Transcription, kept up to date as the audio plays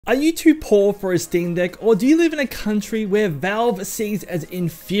Are you too poor for a Steam Deck, or do you live in a country where Valve sees as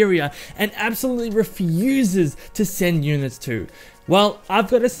inferior and absolutely refuses to send units to? Well, I've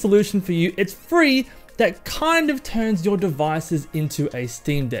got a solution for you. It's free, that kind of turns your devices into a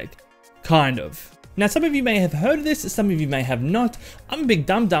Steam Deck. Kind of. Now, some of you may have heard of this, some of you may have not. I'm a big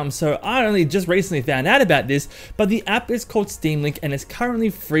dum-dum, so I only just recently found out about this, but the app is called Steam Link and it's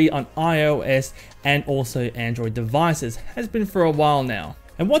currently free on iOS and also Android devices. Has been for a while now.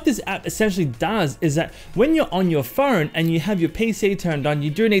 And what this app essentially does is that when you're on your phone and you have your PC turned on, you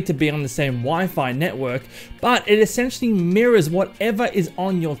do need to be on the same Wi-Fi network, but it essentially mirrors whatever is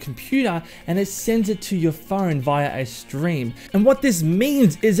on your computer and it sends it to your phone via a stream. And what this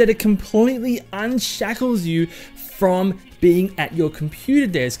means is that it completely unshackles you from being at your computer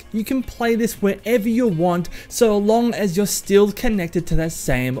desk. You can play this wherever you want, so long as you're still connected to that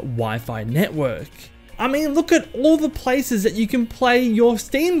same Wi-Fi network. I mean, look at all the places that you can play your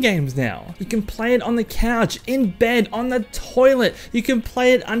Steam games now. You can play it on the couch, in bed, on the toilet. You can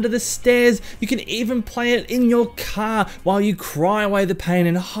play it under the stairs. You can even play it in your car while you cry away the pain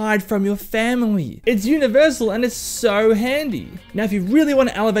and hide from your family. It's universal and it's so handy. Now, if you really want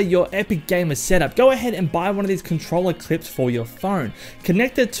to elevate your epic gamer setup, go ahead and buy one of these controller clips for your phone.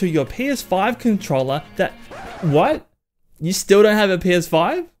 Connect it to your PS5 controller that... What? You still don't have a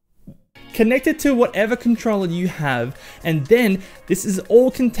PS5? Connect it to whatever controller you have, and then this is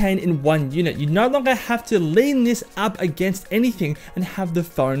all contained in one unit. You no longer have to lean this up against anything and have the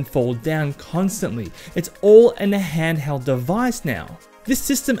phone fall down constantly. It's all in a handheld device now. This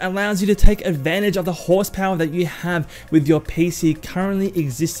system allows you to take advantage of the horsepower that you have with your PC currently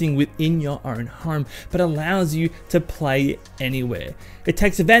existing within your own home, but allows you to play anywhere. It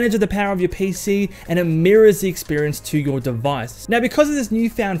takes advantage of the power of your PC and it mirrors the experience to your device. Now, because of this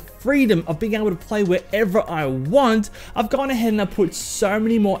newfound freedom of being able to play wherever I want, I've gone ahead and I've put so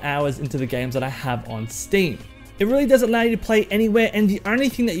many more hours into the games that I have on Steam. It really does allow you to play anywhere, and the only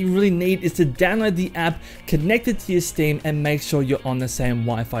thing that you really need is to download the app, connect it to your Steam, and make sure you're on the same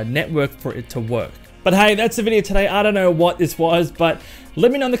Wi-Fi network for it to work. But hey, that's the video today. I don't know what this was, but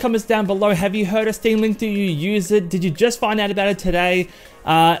let me know in the comments down below. Have you heard of Steam Link? Do you use it? Did you just find out about it today?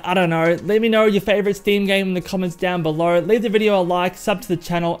 I don't know. Let me know your favorite Steam game in the comments down below. Leave the video a like, sub to the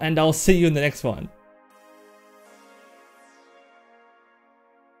channel, and I'll see you in the next one.